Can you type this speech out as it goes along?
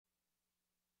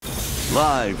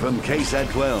Live from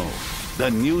KSAT 12, the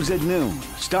news at noon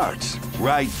starts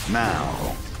right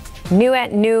now. New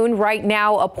at noon right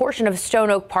now, a portion of Stone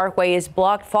Oak Parkway is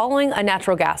blocked following a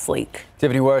natural gas leak.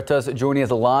 Tiffany Huertas joining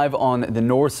us live on the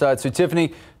north side. So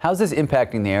Tiffany, how's this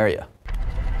impacting the area?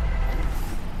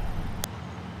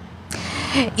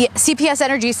 Yeah, CPS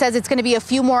Energy says it's going to be a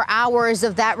few more hours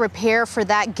of that repair for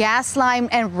that gas line.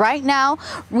 And right now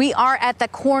we are at the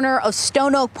corner of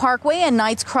Stone Oak Parkway and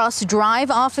Knights Cross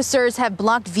Drive. Officers have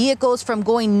blocked vehicles from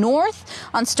going north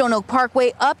on Stone Oak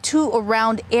Parkway up to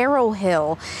around Arrow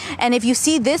Hill. And if you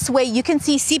see this way, you can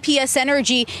see CPS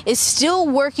Energy is still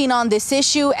working on this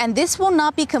issue, and this will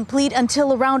not be complete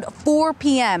until around 4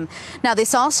 p.m. Now,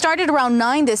 this all started around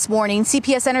 9 this morning.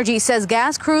 CPS Energy says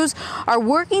gas crews are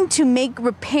working to make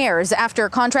repairs after a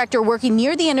contractor working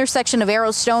near the intersection of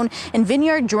Arrowstone and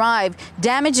Vineyard Drive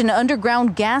damaged an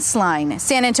underground gas line.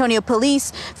 San Antonio Police,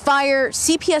 Fire,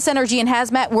 CPS Energy, and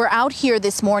Hazmat were out here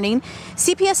this morning.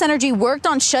 CPS Energy worked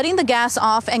on shutting the gas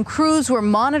off, and crews were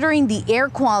monitoring the air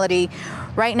quality.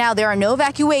 Right now, there are no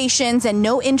evacuations and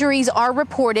no injuries are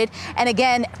reported. And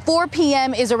again, 4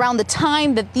 p.m. is around the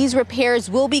time that these repairs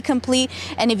will be complete.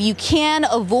 And if you can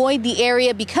avoid the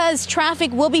area because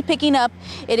traffic will be picking up,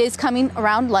 it is coming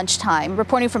around lunchtime.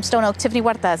 Reporting from Stone Oak, Tiffany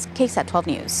Huertas, KSAT 12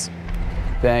 News.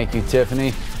 Thank you,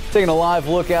 Tiffany. Taking a live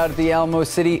look out at the Alamo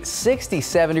City,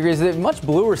 67 degrees. Much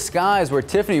bluer skies where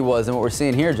Tiffany was than what we're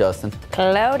seeing here, Justin.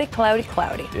 Cloudy, cloudy,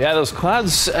 cloudy. Yeah, those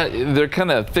clouds, they're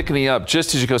kind of thickening up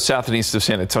just as you go south and east of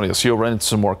San Antonio. So you'll run into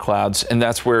some more clouds, and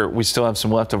that's where we still have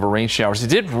some leftover rain showers. It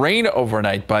did rain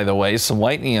overnight, by the way. Some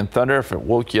lightning and thunder if it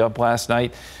woke you up last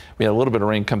night. We had a little bit of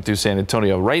rain come through San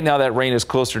Antonio. Right now, that rain is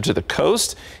closer to the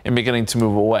coast and beginning to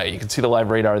move away. You can see the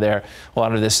live radar there. A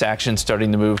lot of this action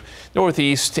starting to move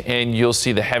northeast, and you'll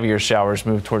see the heavier showers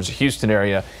move towards the Houston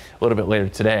area a little bit later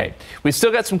today. We've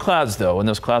still got some clouds, though, and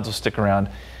those clouds will stick around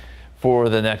for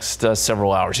the next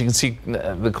several hours. You can see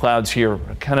the clouds here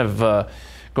kind of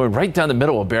going right down the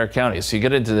middle of Bexar County. So you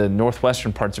get into the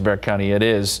northwestern parts of Bexar County, it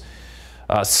is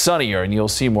sunnier, and you'll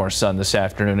see more sun this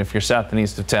afternoon. If you're south and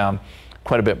east of town,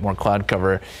 quite a bit more cloud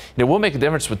cover. It will make a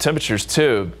difference with temperatures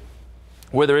too.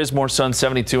 Where there is more sun,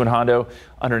 72 in Hondo,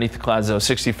 underneath the clouds though,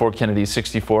 64 Kennedy,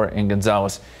 64 in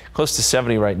Gonzales, close to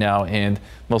 70 right now, and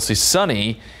mostly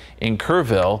sunny in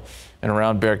Kerrville and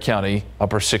around Bexar County,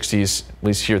 upper 60s, at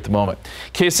least here at the moment.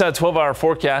 KSAT 12-hour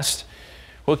forecast.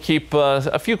 We'll keep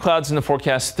a few clouds in the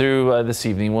forecast through this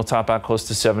evening. We'll top out close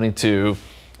to 72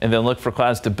 and then look for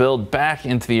clouds to build back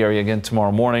into the area again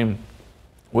tomorrow morning,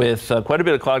 with quite a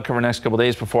bit of cloud cover next couple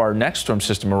days before our next storm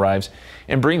system arrives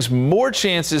and brings more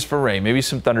chances for rain, maybe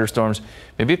some thunderstorms,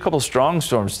 maybe a couple strong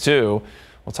storms too.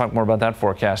 We'll talk more about that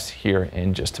forecast here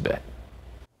in just a bit.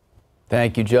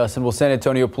 Thank you, Justin. Well, San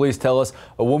Antonio police tell us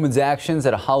a woman's actions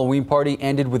at a Halloween party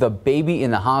ended with a baby in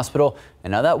the hospital,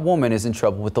 and now that woman is in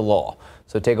trouble with the law.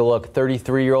 So take a look.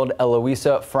 33-year-old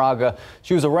Eloisa Fraga.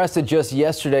 She was arrested just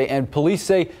yesterday, and police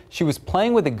say she was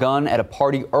playing with a gun at a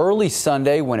party early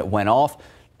Sunday when it went off.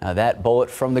 Now, that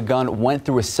bullet from the gun went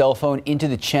through a cell phone into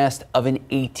the chest of an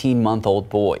 18-month-old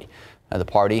boy. Now, the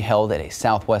party held at a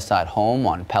Southwest Side home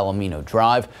on Palomino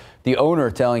Drive. The owner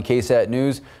telling KSAT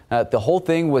News the whole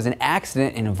thing was an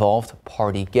accident and involved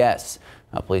party guests.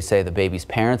 Police say the baby's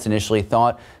parents initially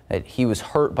thought that he was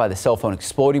hurt by the cell phone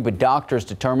exploding, but doctors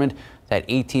determined that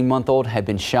 18-month-old had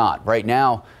been shot. Right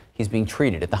now, he's being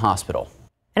treated at the hospital.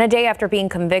 And a day after being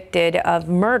convicted of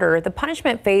murder, the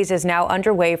punishment phase is now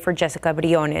underway for Jessica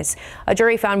Briones. A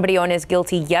jury found Briones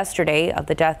guilty yesterday of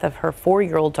the death of her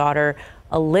 4-year-old daughter,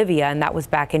 Olivia, and that was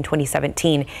back in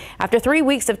 2017. After 3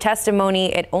 weeks of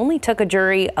testimony, it only took a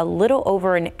jury a little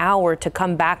over an hour to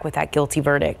come back with that guilty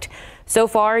verdict. So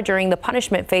far, during the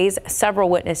punishment phase, several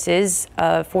witnesses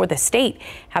for the state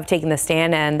have taken the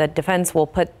stand, and the defense will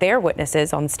put their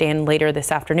witnesses on stand later this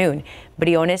afternoon.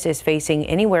 Briones is facing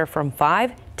anywhere from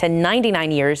 5 to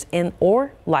 99 years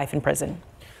or life in prison.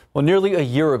 Well, nearly a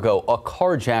year ago, a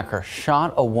carjacker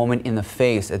shot a woman in the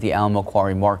face at the Alamo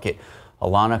Quarry Market.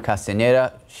 Alana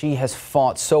Castaneda, she has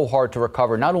fought so hard to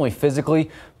recover, not only physically,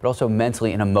 but also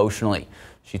mentally and emotionally.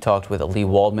 She talked with Lee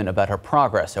Waldman about her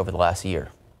progress over the last year.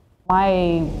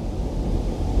 My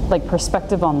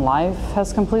perspective on life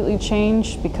has completely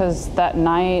changed, because that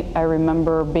night I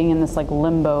remember being in this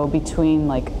limbo between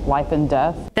life and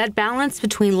death. That balance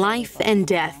between life and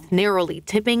death narrowly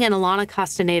tipping in Alana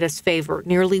Castaneda's favor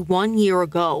nearly 1 year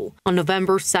ago. On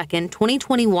November 2nd,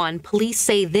 2021, police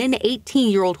say then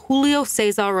 18-year-old Julio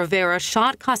Cesar Rivera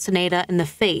shot Castaneda in the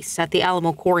face at the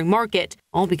Alamo Quarry Market,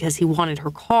 all because he wanted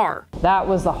her car. That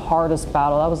was the hardest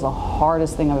battle. That was the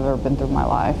hardest thing I've ever been through in my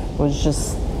life, was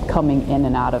just coming in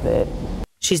and out of it.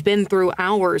 She's been through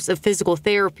hours of physical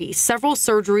therapy, several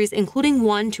surgeries, including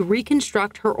one to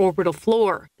reconstruct her orbital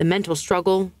floor. The mental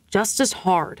struggle just as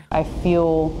hard. I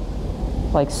feel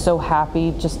like so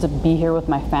happy just to be here with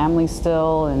my family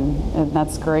still, and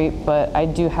that's great. But I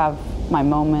do have my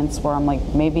moments where I'm like,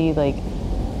 maybe like,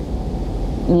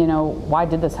 you know, why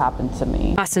did this happen to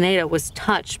me? Castaneda was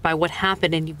touched by what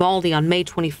happened in Uvalde on May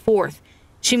 24th.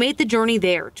 She made the journey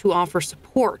there to offer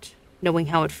support, knowing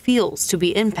how it feels to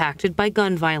be impacted by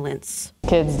gun violence.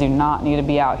 Kids do not need to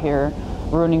be out here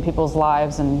ruining people's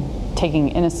lives and taking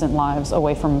innocent lives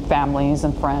away from families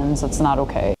and friends. It's not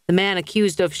okay. The man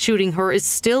accused of shooting her is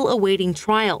still awaiting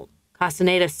trial.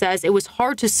 Castaneda says it was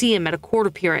hard to see him at a court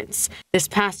appearance. This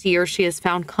past year, she has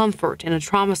found comfort in a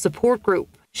trauma support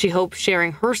group. She hopes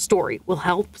sharing her story will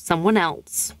help someone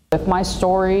else. If my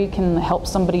story can help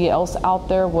somebody else out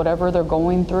there, whatever they're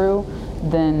going through,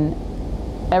 then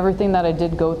everything that I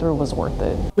did go through was worth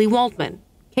it. Lee Waldman,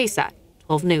 KSAT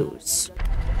 12 News.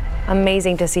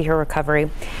 Amazing to see her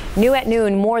recovery. New at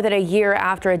noon, more than a year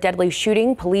after a deadly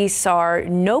shooting, police are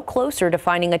no closer to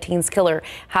finding a teen's killer.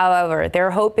 However, they're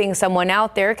hoping someone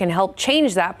out there can help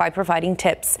change that by providing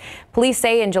tips. Police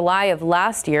say in July of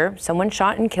last year, someone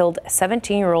shot and killed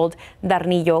 17-year-old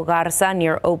Darnillo Garza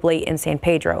near Oblate in San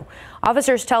Pedro.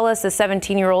 Officers tell us the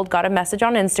 17-year-old got a message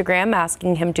on Instagram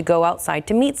asking him to go outside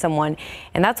to meet someone,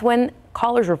 and that's when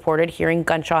callers reported hearing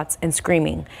gunshots and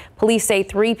screaming. Police say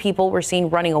 3 people were seen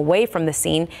running away from the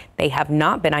scene. They have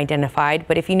not been identified,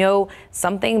 but if you know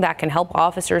something that can help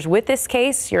officers with this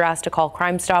case, you're asked to call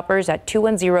Crime Stoppers at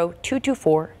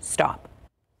 210-224-STOP.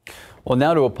 Well,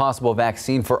 now to a possible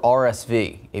vaccine for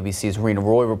RSV. ABC's Rena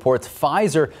Roy reports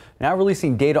Pfizer now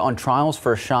releasing data on trials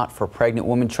for a shot for pregnant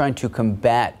women trying to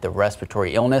combat the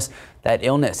respiratory illness. That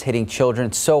illness hitting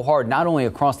children so hard, not only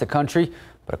across the country,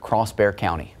 but across Bexar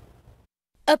County.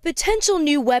 A potential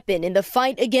new weapon in the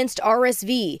fight against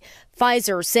RSV.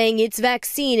 Pfizer saying its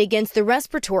vaccine against the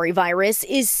respiratory virus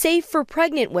is safe for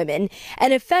pregnant women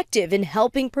and effective in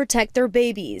helping protect their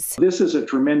babies. This is a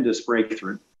tremendous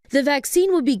breakthrough. The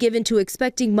vaccine would be given to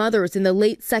expecting mothers in the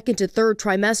late 2nd to 3rd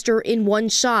trimester in one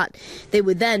shot. They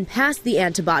would then pass the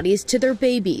antibodies to their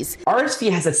babies.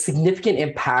 RSV has a significant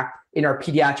impact in our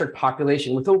pediatric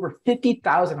population, with over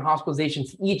 50,000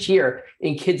 hospitalizations each year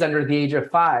in kids under the age of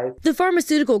 5. The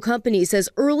pharmaceutical company says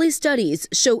early studies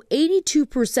show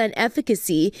 82%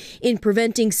 efficacy in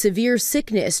preventing severe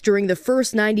sickness during the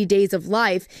first 90 days of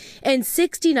life and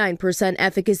 69%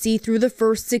 efficacy through the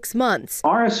first 6 months.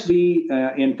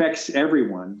 RSV infects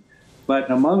everyone, but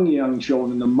among young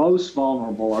children, the most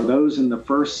vulnerable are those in the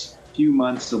first few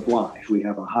months of life. We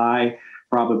have a high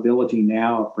probability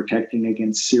now of protecting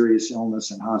against serious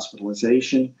illness and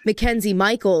hospitalization. Mackenzie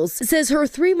Michaels says her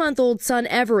 3-month-old son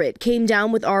Everett came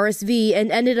down with RSV and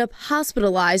ended up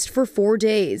hospitalized for 4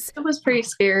 days. It was pretty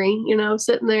scary,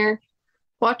 sitting there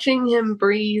watching him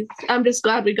breathe. I'm just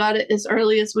glad we got it as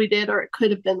early as we did, or it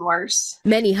could have been worse.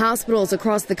 Many hospitals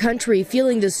across the country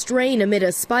feeling the strain amid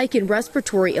a spike in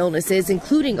respiratory illnesses,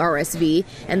 including RSV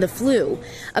and the flu.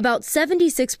 About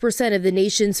 76% of the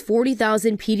nation's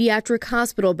 40,000 pediatric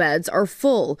hospital beds are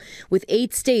full, with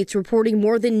 8 states reporting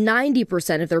more than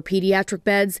 90% of their pediatric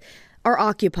beds are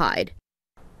occupied.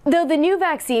 Though the new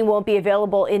vaccine won't be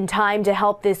available in time to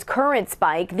help this current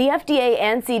spike, the FDA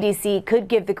and CDC could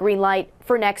give the green light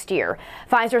for next year.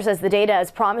 Pfizer says the data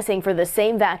is promising for the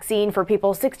same vaccine for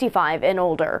people 65 and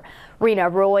older. Rena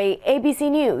Roy, ABC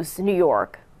News, New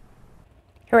York.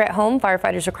 Here at home,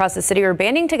 firefighters across the city are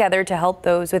banding together to help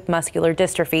those with muscular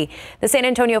dystrophy. The San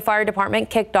Antonio Fire Department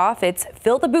kicked off its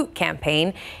Fill the Boot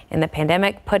campaign, and the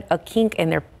pandemic put a kink in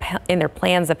their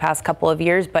plans the past couple of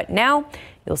years, but now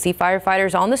you'll see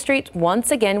firefighters on the streets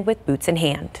once again with boots in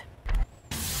hand.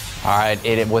 All right,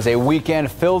 it was a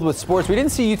weekend filled with sports. We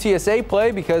didn't see UTSA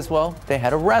play because, well, they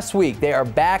had a rest week. They are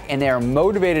back and they are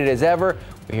motivated as ever.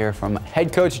 We hear from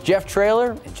head coach Jeff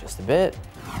Traylor in just a bit.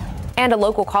 And a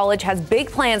local college has big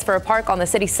plans for a park on the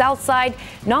city's south side.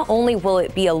 Not only will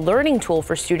it be a learning tool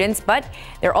for students, but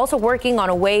they're also working on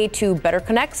a way to better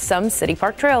connect some city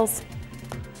park trails.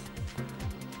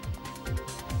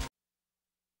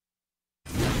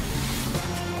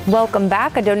 Welcome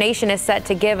back. A donation is set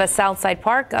to give a Southside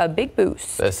Park a big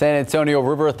boost. The San Antonio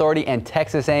River Authority and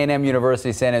Texas A&M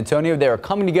University San Antonio, they are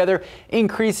coming together,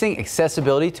 increasing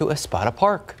accessibility to Espada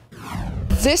Park.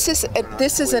 This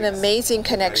is an amazing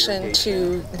connection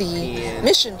to the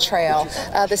Mission Trail.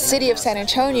 The city of San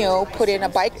Antonio put in a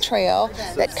bike trail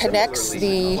that connects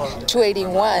the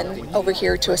 281 over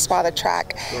here to Espada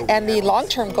track, and the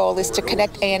long-term goal is to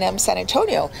connect A&M San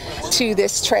Antonio to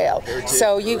this trail.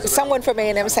 So someone from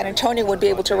A&M San Antonio would be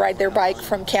able to ride their bike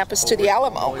from campus to the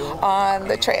Alamo on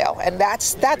the trail, and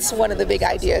that's one of the big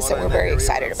ideas that we're very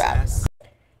excited about.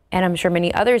 And I'm sure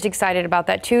many others excited about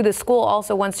that too. The school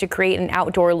also wants to create an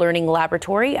outdoor learning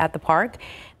laboratory at the park.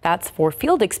 That's for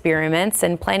field experiments,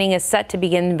 and planning is set to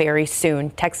begin very soon.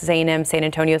 Texas A&M San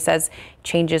Antonio says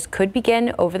changes could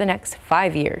begin over the next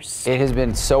 5 years. It has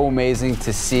been so amazing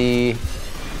to see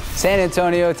San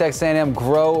Antonio, Texas A&M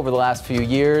grow over the last few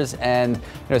years. And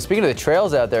speaking of the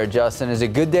trails out there, Justin, is it a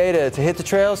good day to hit the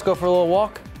trails, go for a little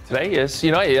walk? Today is,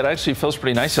 it actually feels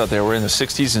pretty nice out there. We're in the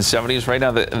 60s and 70s right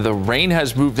now. The rain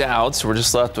has moved out, so we're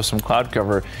just left with some cloud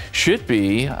cover. Should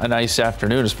be a nice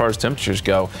afternoon as far as temperatures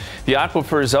go. The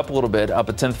aquifer is up a little bit, up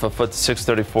a tenth of a foot to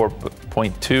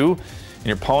 634.2. In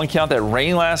your pollen count, that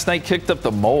rain last night kicked up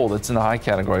the mold. It's in the high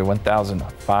category,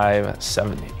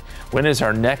 1,570. When is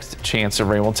our next chance of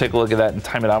rain? We'll take a look at that and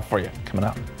time it out for you coming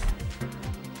up.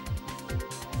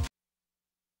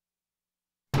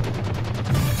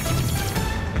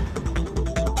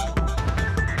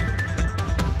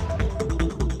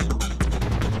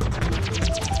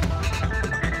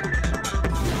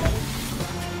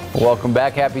 Welcome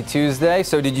back. Happy Tuesday.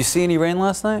 So did you see any rain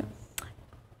last night?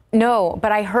 No,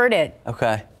 but I heard it.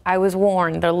 Okay. I was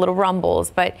warned. There are little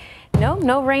rumbles, but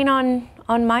no rain on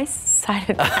my side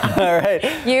of town. All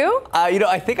right. You?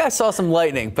 I think I saw some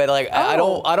lightning, but I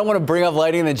don't want to bring up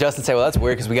lightning and then Justin say, well, that's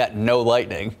weird because we got no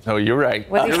lightning. Oh, you're right.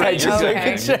 You're right. Just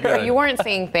making sure. So you weren't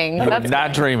seeing things. That's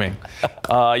not dreaming.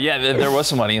 Yeah, there was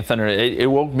some lightning and thunder. It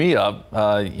woke me up,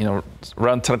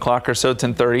 around 10 o'clock or so,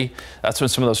 10:30. That's when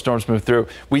some of those storms moved through.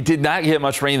 We did not get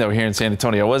much rain, though, here in San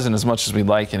Antonio. It wasn't as much as we'd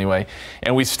like, anyway.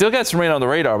 And we still got some rain on the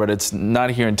radar, but it's not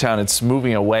here in town. It's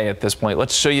moving away at this point.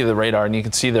 Let's show you the radar, and you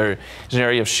can see there's an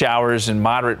area of showers and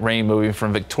moderate rain moving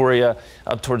from Victoria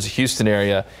up towards the Houston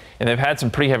area. And they've had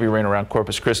some pretty heavy rain around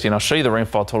Corpus Christi, and I'll show you the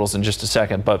rainfall totals in just a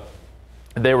second. But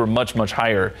they were much, much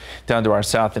higher down to our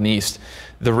south and east.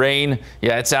 The rain,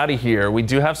 yeah, it's out of here. We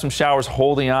do have some showers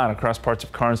holding on across parts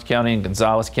of Karnes County and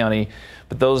Gonzales County,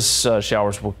 but those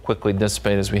showers will quickly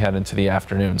dissipate as we head into the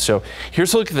afternoon. So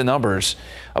here's a look at the numbers.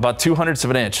 About 2/100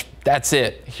 of an inch. That's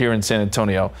it here in San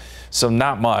Antonio. So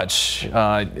not much.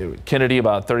 Kennedy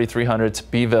about 3,300.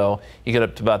 Beeville, you get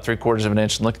up to about 3/4 of an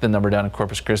inch. And look at the number down in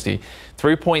Corpus Christi,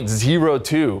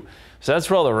 3.02. So that's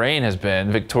where all the rain has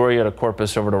been. Victoria to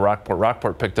Corpus over to Rockport.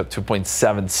 Rockport picked up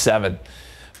 2.77.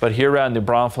 But here around New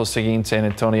Braunfels, Seguin, San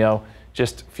Antonio,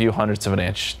 just a few hundredths of an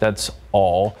inch. That's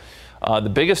all. The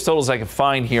biggest totals I could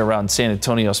find here around San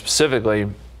Antonio specifically,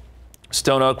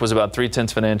 Stone Oak was about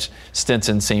 3/10 of an inch.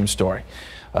 Stinson, same story.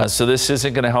 So this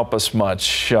isn't going to help us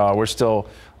much. We're still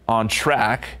on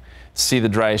track to see the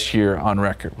driest year on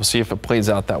record. We'll see if it plays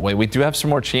out that way. We do have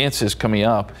some more chances coming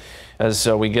up as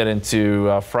we get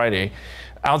into Friday.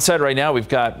 Outside right now, we've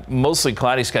got mostly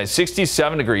cloudy skies,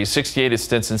 67 degrees, 68 at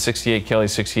Stinson, 68 Kelly,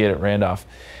 68 at Randolph.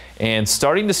 And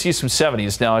starting to see some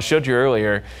 70s. Now, I showed you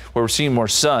earlier where we're seeing more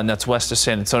sun. That's west of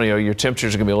San Antonio. Your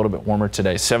temperatures are going to be a little bit warmer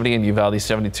today. 70 in Uvalde,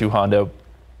 72 Hondo,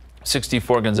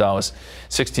 64 Gonzales,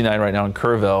 69 right now in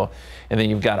Kerrville. And then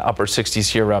you've got upper 60s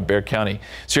here around Bexar County.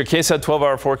 So your KSAT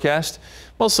 12-hour forecast,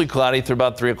 mostly cloudy through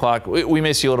about 3 o'clock. We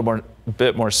may see a little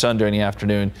bit more sun during the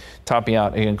afternoon, topping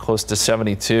out again close to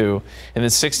 72. And then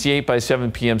 68 by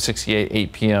 7 p.m., 68,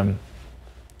 8 p.m.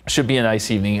 Should be a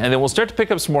nice evening. And then we'll start to pick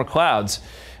up some more clouds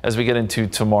as we get into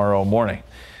tomorrow morning.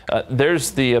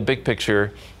 There's the big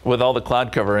picture with all the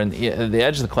cloud cover, and the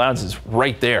edge of the clouds is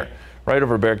right there, right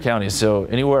over Bexar County. So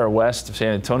anywhere west of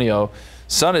San Antonio,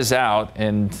 sun is out,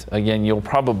 and again, you'll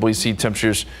probably see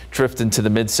temperatures drift into the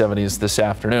mid-70s this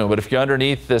afternoon. But if you're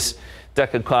underneath this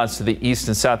deck of clouds to the east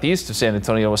and southeast of San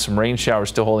Antonio with some rain showers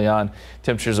still holding on,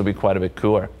 temperatures will be quite a bit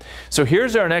cooler. So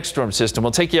here's our next storm system.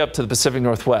 We'll take you up to the Pacific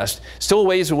Northwest, still a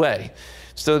ways away.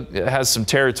 Still has some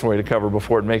territory to cover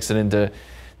before it makes it into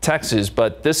Texas,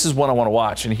 but this is one I want to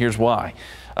watch, and here's why.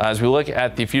 As we look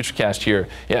at the futurecast here,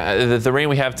 the rain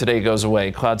we have today goes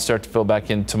away. Clouds start to fill back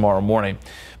in tomorrow morning.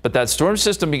 But that storm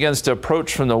system begins to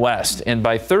approach from the west, and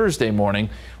by Thursday morning,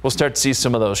 we'll start to see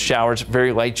some of those showers,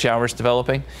 very light showers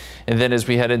developing. And then as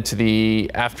we head into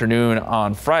the afternoon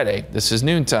on Friday, this is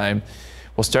noontime,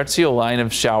 we'll start to see a line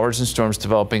of showers and storms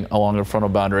developing along the frontal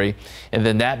boundary, and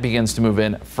then that begins to move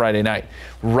in Friday night.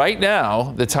 Right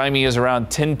now, the timing is around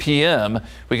 10 p.m.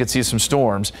 We could see some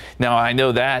storms. Now, I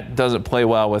know that doesn't play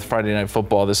well with Friday Night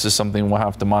Football. This is something we'll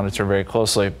have to monitor very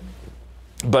closely.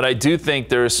 But I do think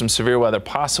there is some severe weather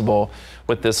possible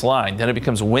with this line. Then it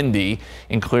becomes windy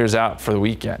and clears out for the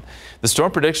weekend. The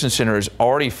Storm Prediction Center has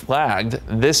already flagged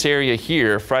this area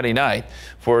here Friday night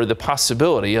for the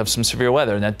possibility of some severe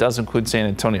weather, and that does include San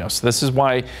Antonio. So this is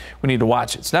why we need to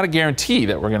watch it. It's not a guarantee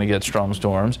that we're going to get strong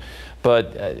storms,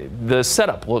 but the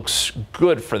setup looks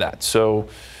good for that. So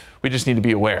we just need to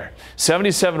be aware.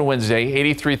 77 Wednesday,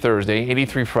 83 Thursday,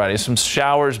 83 Friday. Some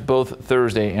showers both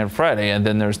Thursday and Friday, and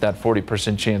then there's that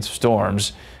 40% chance of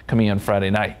storms coming in Friday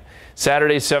night.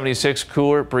 Saturday, 76,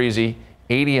 cooler, breezy,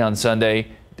 80 on Sunday.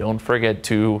 Don't forget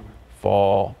to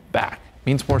fall back.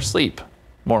 Means more sleep,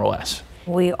 more or less.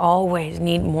 We always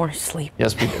need more sleep.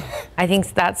 Yes, we do. I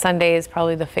think that Sunday is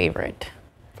probably the favorite.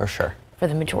 For sure. For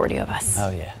the majority of us.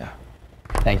 Oh, yeah.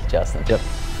 Thank you, Justin. Yep.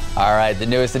 All right, the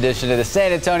newest addition to the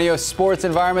San Antonio sports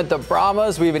environment, the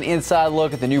Brahmas. We have an inside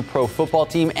look at the new pro football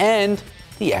team and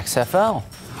the XFL.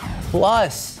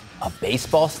 Plus, a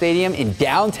baseball stadium in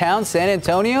downtown San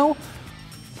Antonio.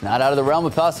 It's not out of the realm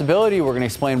of possibility. We're going to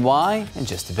explain why in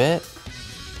just a bit.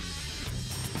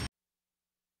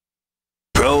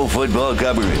 Pro football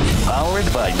coverage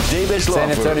powered by Davis Law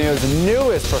San Firm. Antonio's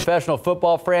newest professional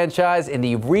football franchise in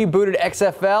the rebooted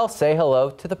XFL. Say hello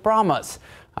to the Brahmas.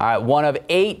 All right, one of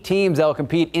 8 teams that will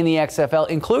compete in the XFL,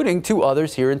 including 2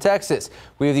 others here in Texas.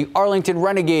 We have the Arlington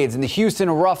Renegades and the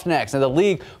Houston Roughnecks. Now, the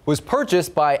league was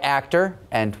purchased by actor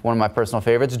and one of my personal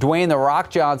favorites, Dwayne "The Rock"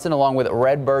 Johnson, along with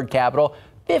Redbird Capital,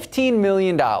 $15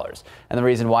 million. And the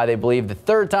reason why they believe the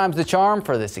third time's the charm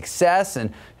for the success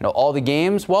and all the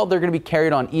games, well, they're going to be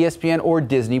carried on ESPN or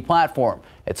Disney platform.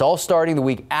 It's all starting the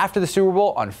week after the Super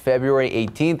Bowl on February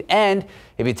 18th. And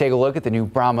if you take a look at the new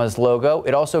Brahmas logo,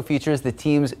 it also features the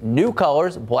team's new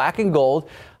colors, black and gold.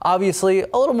 Obviously,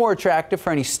 a little more attractive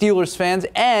for any Steelers fans,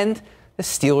 and the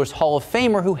Steelers Hall of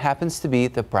Famer who happens to be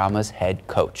the Brahmas head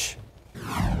coach.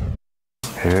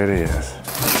 Here it is.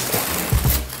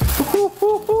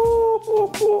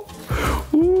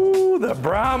 Ooh, the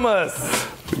Brahmas.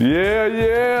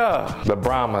 Yeah. The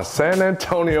Brahmas, San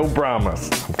Antonio Brahmas.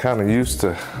 I'm kind of used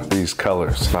to these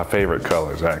colors. My favorite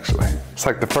colors, actually. It's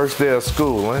like the first day of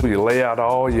school, eh? You lay out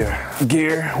all your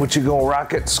gear, what you gonna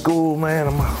rock at school, man.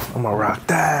 I'm gonna rock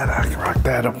that. I can rock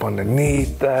that up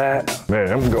underneath that.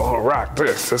 Man, I'm gonna rock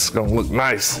this. This is gonna look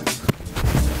nice.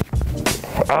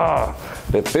 Ah,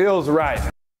 it feels right.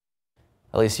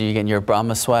 Alicia, you getting your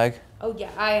Brahmas swag? Oh,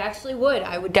 yeah, I actually would.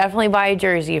 I would definitely buy a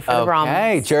jersey for the Brahmas.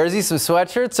 Okay, jersey, some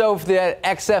sweatshirts. So for the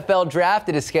XFL draft,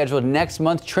 it is scheduled next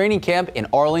month. Training camp in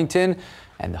Arlington,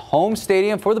 and the home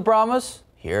stadium for the Brahmas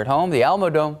here at home, the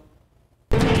Alamo Dome.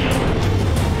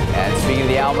 And speaking of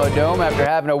the Alamo Dome, after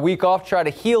having a week off, try to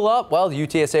heal up, well, the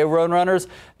UTSA Roadrunners,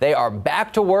 they are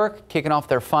back to work, kicking off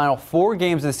their final 4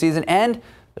 games of the season, and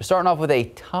they're starting off with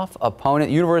a tough opponent,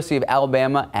 University of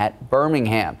Alabama at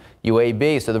Birmingham,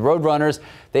 UAB. So the Roadrunners,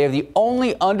 they have the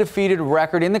only undefeated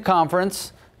record in the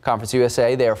conference. Conference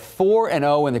USA, they are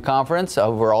 4-0 in the conference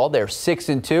overall. They're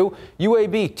 6-2.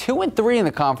 UAB 2-3 in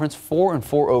the conference,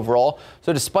 4-4 overall.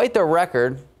 So despite their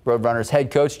record, Roadrunners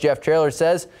head coach Jeff Traylor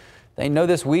says they know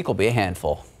this week will be a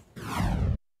handful.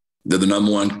 They're the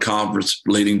 #1 conference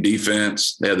leading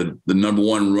defense. They have the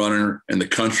 #1 runner in the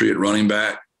country at running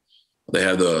back. They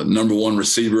have the #1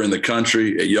 receiver in the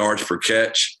country at yards per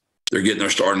catch. They're getting their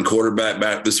starting quarterback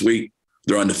back this week.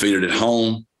 They're undefeated at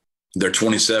home. They're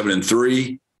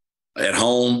 27-3 at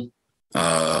home.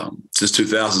 Since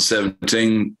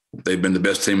 2017, they've been the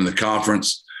best team in the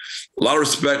conference. A lot of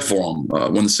respect for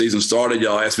them. When the season started,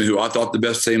 y'all asked me who I thought the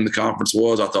best team in the conference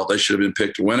was. I thought they should have been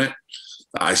picked to win it.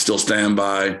 I still stand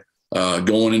by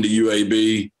going into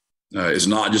UAB. It's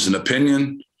not just an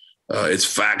opinion. It's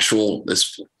factual.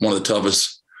 It's one of the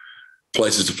toughest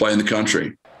places to play in the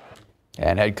country.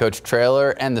 And head coach Traylor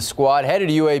and the squad headed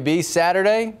to UAB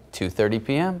Saturday, 2:30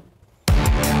 p.m.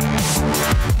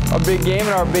 Our big game and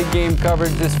our big game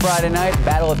coverage this Friday night.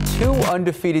 Battle of 2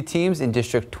 undefeated teams in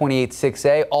District 28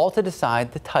 6A, all to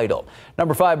decide the title.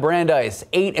 Number 5 Brandeis,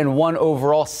 8-1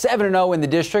 overall, 7-0 in the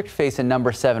district, facing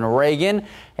number 7 Reagan,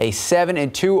 a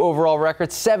 7-2 overall record,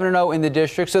 7-0 in the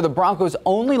district. So the Broncos'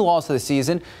 only loss of the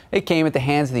season, it came at the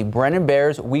hands of the Brennan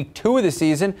Bears, week 2 of the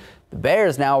season. The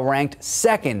Bears now ranked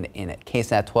 2nd in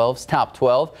KSAT 12's top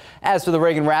 12. As for the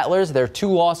Reagan Rattlers, their 2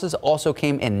 losses also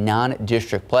came in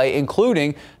non-district play,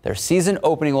 including their season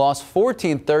opening loss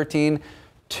 14-13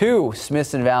 to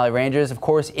Smithson Valley Rangers, of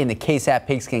course, in the KSAT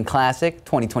Pigskin Classic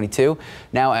 2022.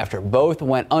 Now, after both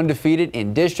went undefeated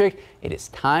in district, it is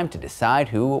time to decide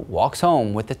who walks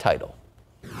home with the title.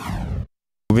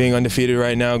 Being undefeated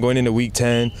right now, going into week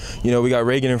 10, we got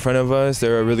Reagan in front of us.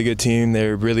 They're a really good team.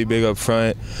 They're really big up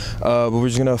front. But we're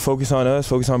just going to focus on us,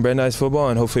 focus on Brandeis football,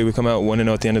 and hopefully we come out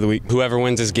 1-0 at the end of the week. Whoever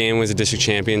wins this game wins a district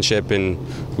championship, and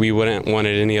we wouldn't want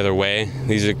it any other way.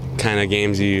 These are kind of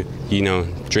games you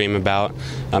dream about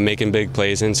making big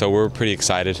plays in, so we're pretty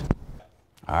excited.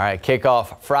 All right,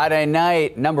 kickoff Friday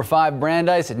night, number 5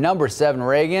 Brandeis at number 7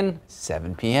 Reagan,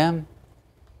 7 p.m.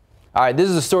 All right, this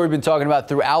is a story we've been talking about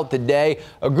throughout the day.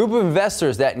 A group of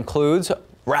investors that includes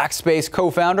Rackspace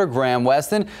co-founder Graham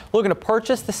Weston looking to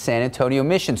purchase the San Antonio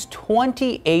Missions,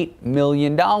 $28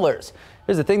 million.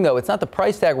 Here's the thing, though. It's not the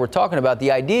price tag we're talking about.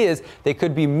 The idea is they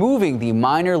could be moving the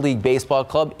minor league baseball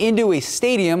club into a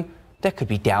stadium that could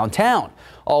be downtown.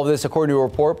 All of this according to a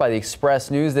report by the Express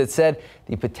News that said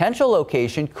the potential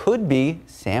location could be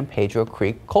San Pedro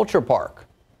Creek Culture Park.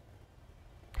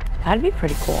 That'd be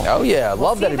pretty cool. Oh, yeah.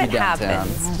 Love that it'd be downtown.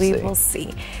 Happens. We will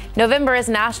see. November is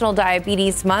National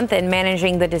Diabetes Month, and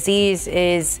managing the disease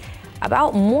is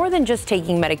about more than just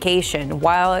taking medication,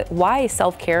 why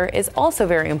self-care is also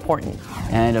very important.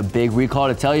 And a big recall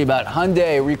to tell you about.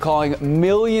 Hyundai recalling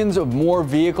millions of more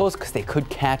vehicles because they could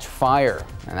catch fire.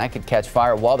 And that could catch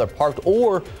fire while they're parked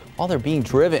or while they're being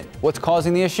driven. What's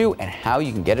causing the issue and how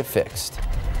you can get it fixed.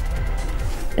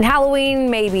 And Halloween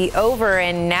may be over,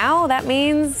 and now that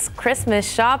means Christmas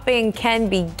shopping can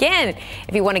begin.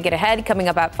 If you want to get ahead, coming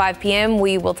up at 5 p.m.,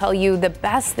 we will tell you the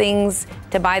best things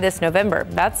to buy this November.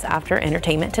 That's after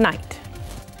Entertainment Tonight.